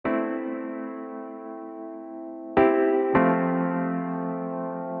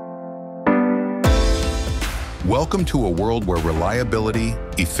Welcome to a world where reliability,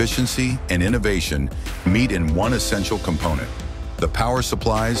 efficiency, and innovation meet in one essential component: the power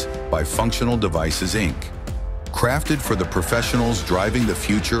supplies by Functional Devices, Inc. Crafted for the professionals driving the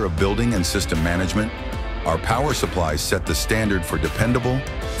future of building and system management, our power supplies set the standard for dependable,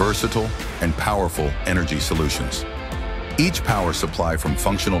 versatile, and powerful energy solutions. Each power supply from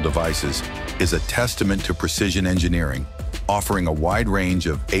Functional Devices is a testament to precision engineering, offering a wide range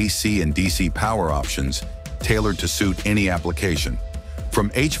of AC and DC power options tailored to suit any application, from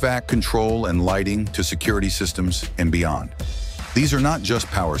HVAC control and lighting to security systems and beyond. These are not just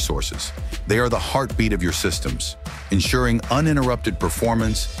power sources. They are the heartbeat of your systems, ensuring uninterrupted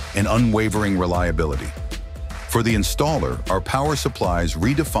performance and unwavering reliability. For the installer, our power supplies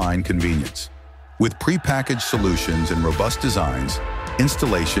redefine convenience. With prepackaged solutions and robust designs,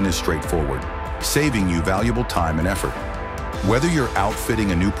 installation is straightforward, saving you valuable time and effort. Whether you're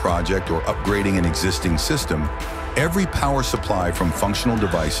outfitting a new project or upgrading an existing system, every power supply from Functional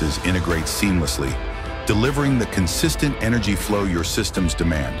Devices integrates seamlessly, delivering the consistent energy flow your systems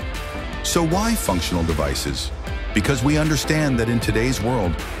demand. So why Functional Devices? Because we understand that in today's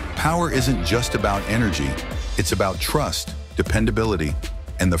world, power isn't just about energy, it's about trust, dependability,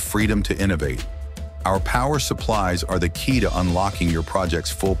 and the freedom to innovate. Our power supplies are the key to unlocking your project's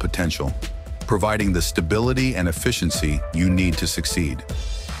full potential, providing the stability and efficiency you need to succeed.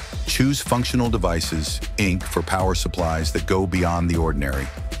 Choose Functional Devices, Inc. for power supplies that go beyond the ordinary.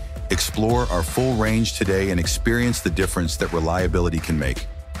 Explore our full range today and experience the difference that reliability can make.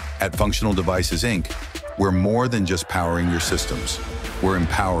 At Functional Devices, Inc., we're more than just powering your systems. We're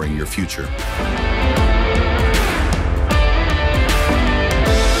empowering your future.